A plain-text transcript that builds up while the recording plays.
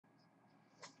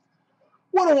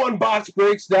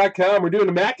101boxbreaks.com. We're doing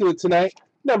Immaculate tonight.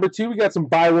 Number 2, we got some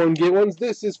buy one, get ones.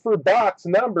 This is for box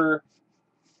number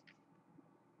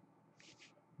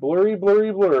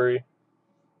blurry.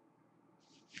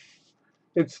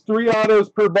 It's 3 autos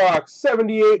per box,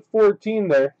 78-14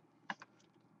 there.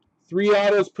 3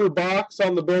 autos per box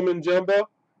on the Bowman Jumbo.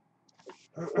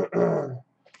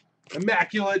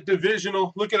 Immaculate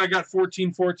Divisional. Look at, I got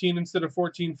 14-14 instead of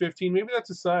 14-15. Maybe that's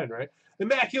a sign, right?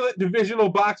 Immaculate Divisional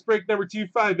Box Break number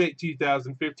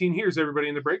 258-2015. Here's everybody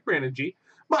in the break. Brandon G,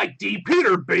 Mike D,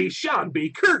 Peter B, Sean B,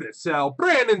 Curtis L,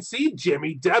 Brandon C,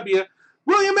 Jimmy W,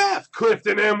 William F,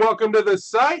 Clifton M, welcome to the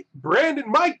site. Brandon,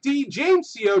 Mike D, James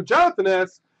C.O, Jonathan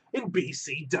S, and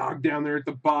BC Dog down there at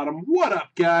the bottom. What up,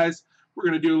 guys? We're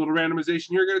going to do a little randomization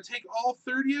here. Going to take all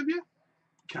 30 of you,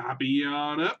 copy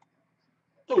on up,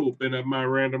 open up my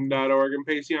random.org and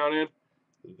paste you on in.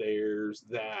 There's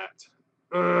that.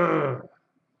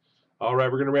 All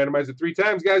right, we're going to randomize it 3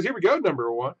 times, guys. Here we go.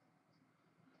 Number 1.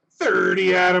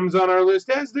 30 items on our list,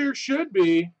 as there should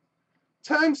be.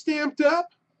 Time stamped up.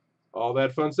 All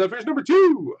that fun stuff. Here's number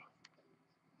 2.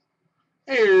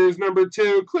 Here's number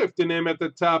 2. Clifton M at the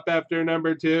top after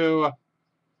number 2.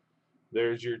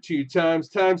 There's your 2 times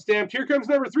time stamped. Here comes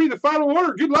number 3, the final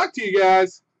order. Good luck to you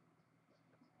guys.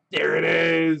 There it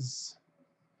is.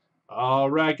 All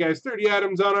right, guys, 30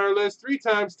 items on our list, 3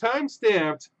 times time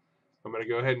stamped. I'm going to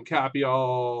go ahead and copy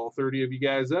all 30 of you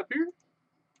guys up here.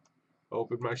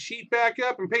 Open my sheet back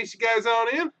up and paste you guys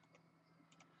on in.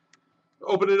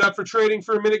 Open it up for trading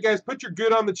for a minute, guys. Put your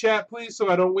good on the chat, please, so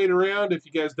I don't wait around if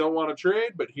you guys don't want to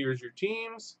trade. But here's your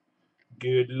teams.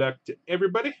 Good luck to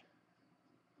everybody.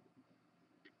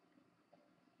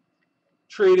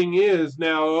 Trading is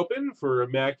now open for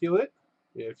Immaculate.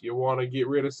 If you want to get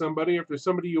rid of somebody, if there's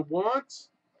somebody you want,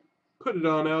 put it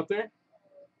on out there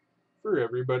for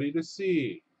everybody to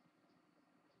see.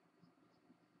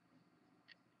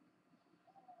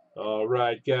 All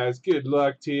right, guys, good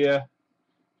luck to you.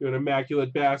 Doing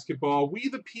Immaculate Basketball. We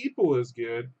the People is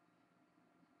good.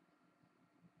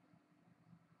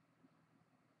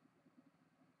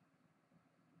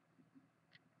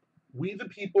 We the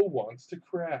People wants to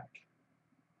crack.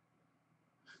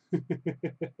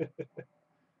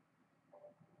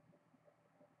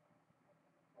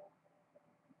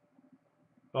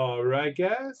 All right,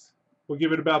 guys. We'll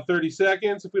give it about 30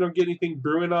 seconds. If we don't get anything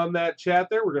brewing on that chat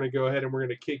there, we're going to go ahead and we're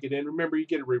going to kick it in. Remember, you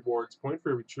get a rewards point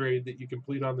for every trade that you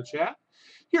complete on the chat.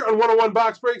 Here on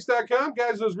 101boxbreaks.com,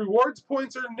 guys, those rewards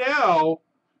points are now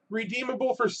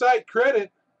redeemable for site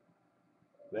credit.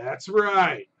 That's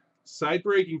right. Site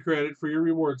breaking credit for your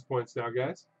rewards points now,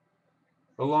 guys.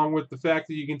 Along with the fact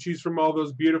that you can choose from all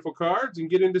those beautiful cards and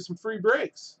get into some free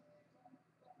breaks.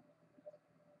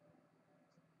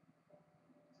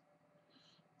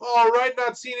 All right,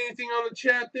 not seeing anything on the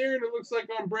chat there, and it looks like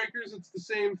on breakers it's the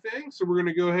same thing. So we're going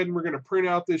to go ahead and we're going to print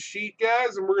out this sheet,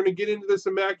 guys, and we're going to get into this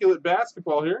Immaculate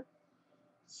Basketball here.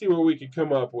 See what we can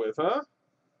come up with, huh?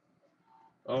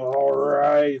 All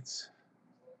right.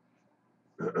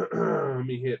 Let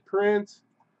me hit print.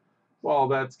 While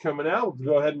that's coming out,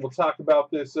 we'll go ahead and we'll talk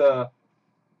about this. You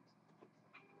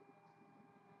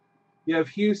have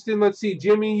Houston. Let's see,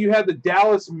 Jimmy, you had the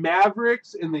Dallas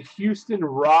Mavericks and the Houston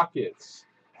Rockets.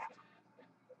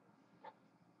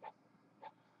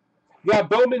 You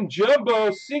got Bowman Jumbo,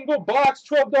 single box,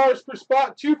 $12 per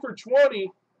spot, 2 for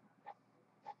 $20.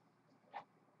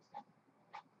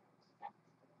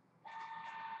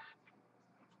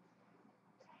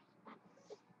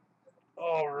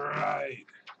 All right.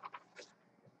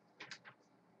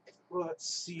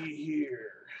 Let's see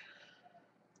here.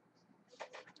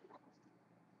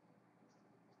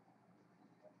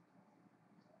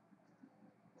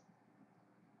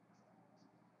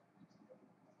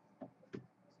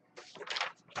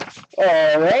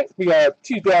 All right, we got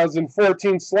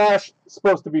 2014 slash,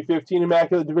 supposed to be 15,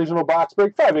 Immaculate Divisional Box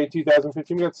Break,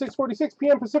 5/8/2015. We got 6:46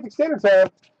 p.m. Pacific Standard Time.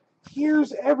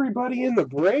 Here's everybody in the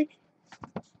break.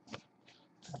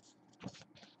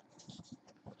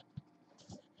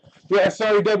 Yeah,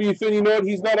 sorry, W. Note,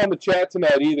 he's not on the chat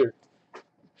tonight either,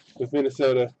 with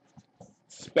Minnesota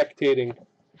spectating.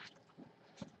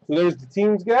 So there's the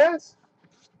teams, guys.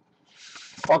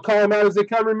 I'll call them out as they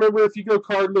come. Remember, if you go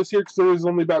cardless here, because there is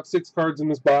only about 6 cards in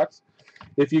this box.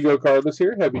 If you go cardless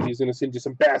here, Heavy D's going to send you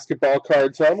some basketball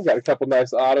cards home. We've got a couple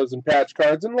nice autos and patch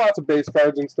cards and lots of base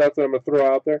cards and stuff that I'm going to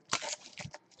throw out there.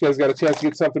 You guys got a chance to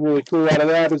get something really cool out of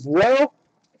that as well,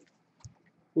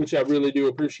 which I really do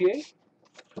appreciate.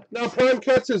 Now, Prime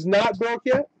Cuts is not broke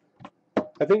yet.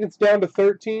 I think it's down to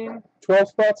 13, 12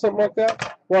 spots, something like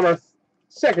that. We're on our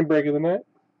second break of the night.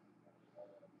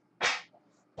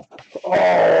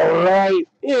 All right,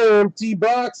 Empty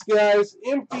box, guys.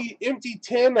 Empty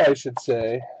 10, I should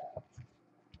say.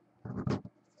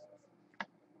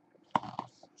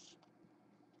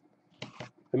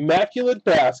 Immaculate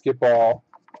Basketball.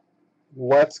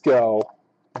 Let's go.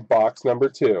 Box number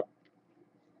 2.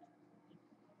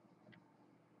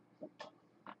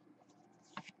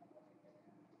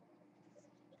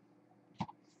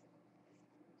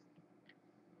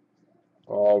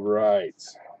 All right.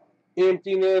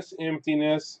 Emptiness,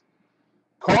 emptiness.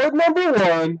 Card number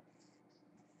 1.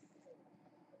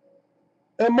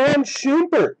 Iman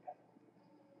Shumpert.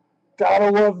 Gotta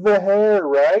love the hair,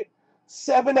 right?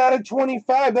 7 out of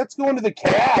 25. That's going to the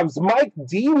Cavs. Mike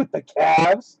D with the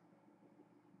Cavs.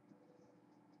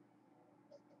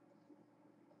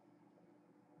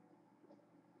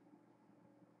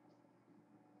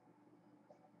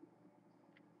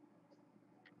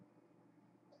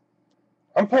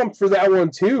 I'm pumped for that one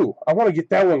too. I want to get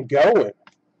that one going.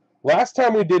 Last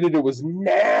time we did it, it was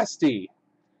nasty.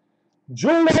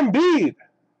 Joel Embiid.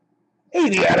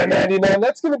 80 out of 99.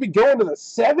 That's going to be going to the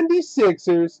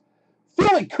 76ers.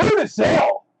 Philly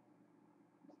Curtis-L.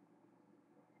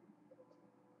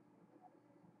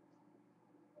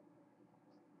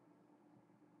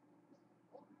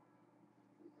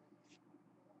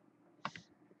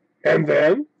 And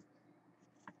then,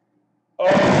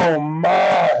 oh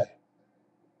my.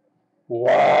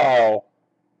 Wow.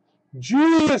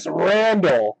 Julius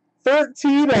Randle.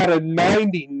 13 out of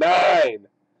 99.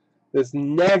 This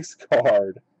next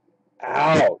card.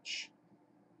 Ouch.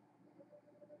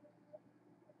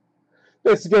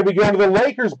 This is going to be going to the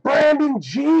Lakers. Brandon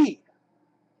G.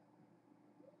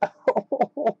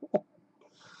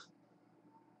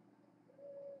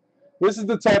 This is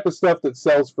the type of stuff that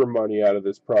sells for money out of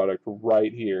this product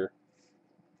right here.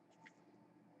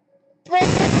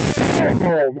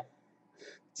 Boom!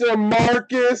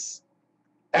 DeMarcus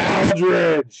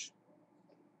Aldridge.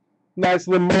 Nice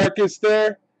LaMarcus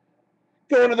there.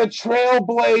 Going to the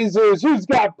Trailblazers. Who's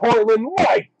got Portland?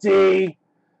 Mike D.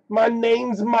 My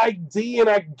name's Mike D, and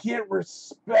I get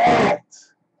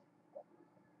respect.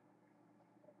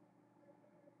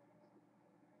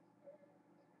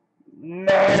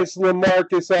 Nice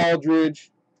LaMarcus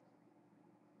Aldridge.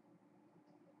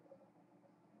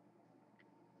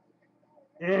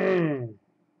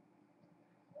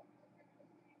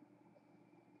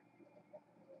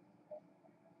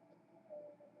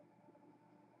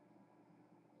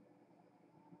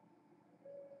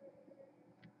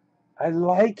 I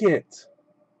like it.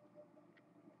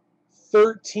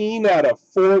 13 out of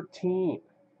 14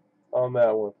 on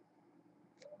that one.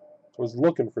 Was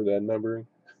looking for that numbering.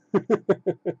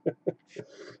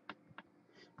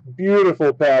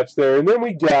 Beautiful patch there. And then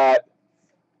we got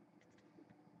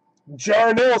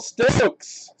Jarnell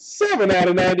Stokes. 7 out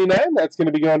of 99. That's going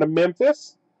to be going to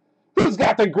Memphis. Who's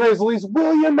got the Grizzlies?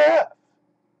 William F.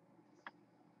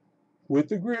 With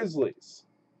the Grizzlies.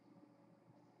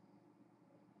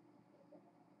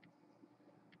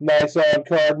 Nice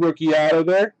on-card rookie auto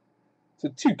there. It's a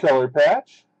 2-color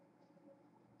patch.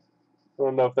 I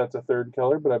don't know if that's a 3rd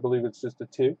color, but I believe it's just a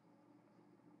 2.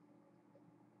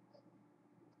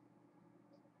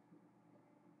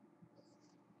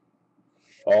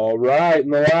 All right,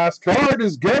 and the last card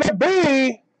is going to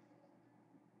be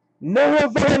Noah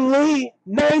Van Lee,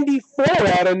 94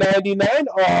 out of 99,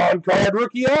 on-card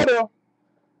rookie auto.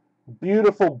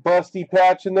 Beautiful busty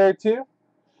patch in there, too.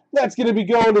 That's going to be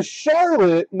going to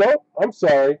Charlotte. Nope, I'm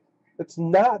sorry. It's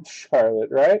not Charlotte,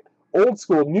 right? Old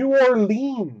school, New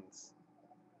Orleans.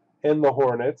 And the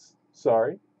Hornets.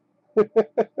 Sorry.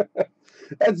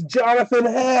 That's Jonathan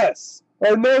Hess.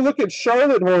 Oh, no, look at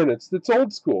Charlotte Hornets. That's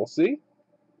old school, see?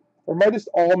 Or am I just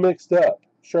all mixed up?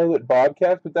 Charlotte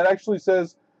Bobcats, but that actually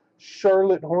says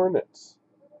Charlotte Hornets.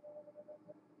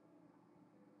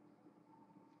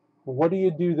 What do you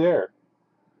do there?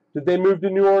 Did they move to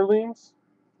New Orleans?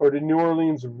 Or did New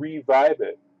Orleans revive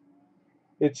it?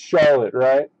 It's Charlotte,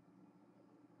 right?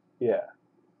 Yeah.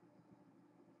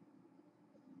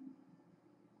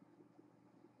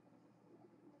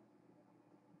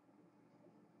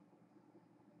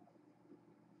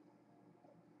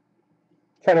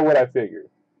 Kind of what I figured.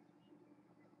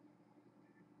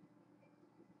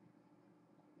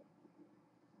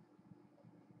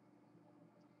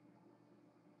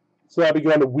 So I'll be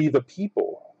going to We the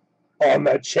People on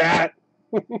the chat.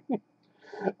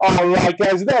 All right,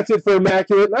 guys, that's it for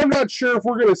Immaculate. I'm not sure if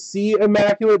we're going to see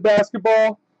Immaculate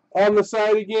Basketball on the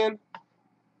site again.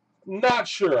 Not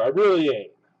sure. I really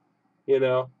ain't. You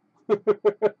know?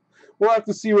 We'll have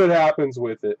to see what happens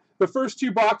with it. The first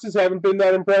 2 boxes haven't been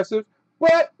that impressive,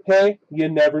 but, hey, you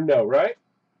never know, right?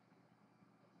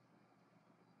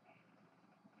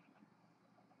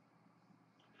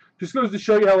 Just goes to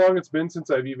show you how long it's been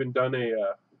since I've even done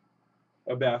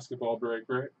a basketball break,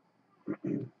 right?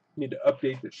 Need to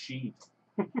update the sheet.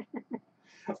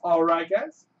 All right,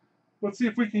 guys. Let's see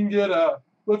if we can get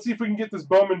this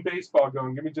Bowman baseball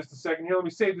going. Give me just a second here. Let me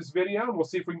save this video, and we'll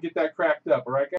see if we can get that cracked up. All right, guys?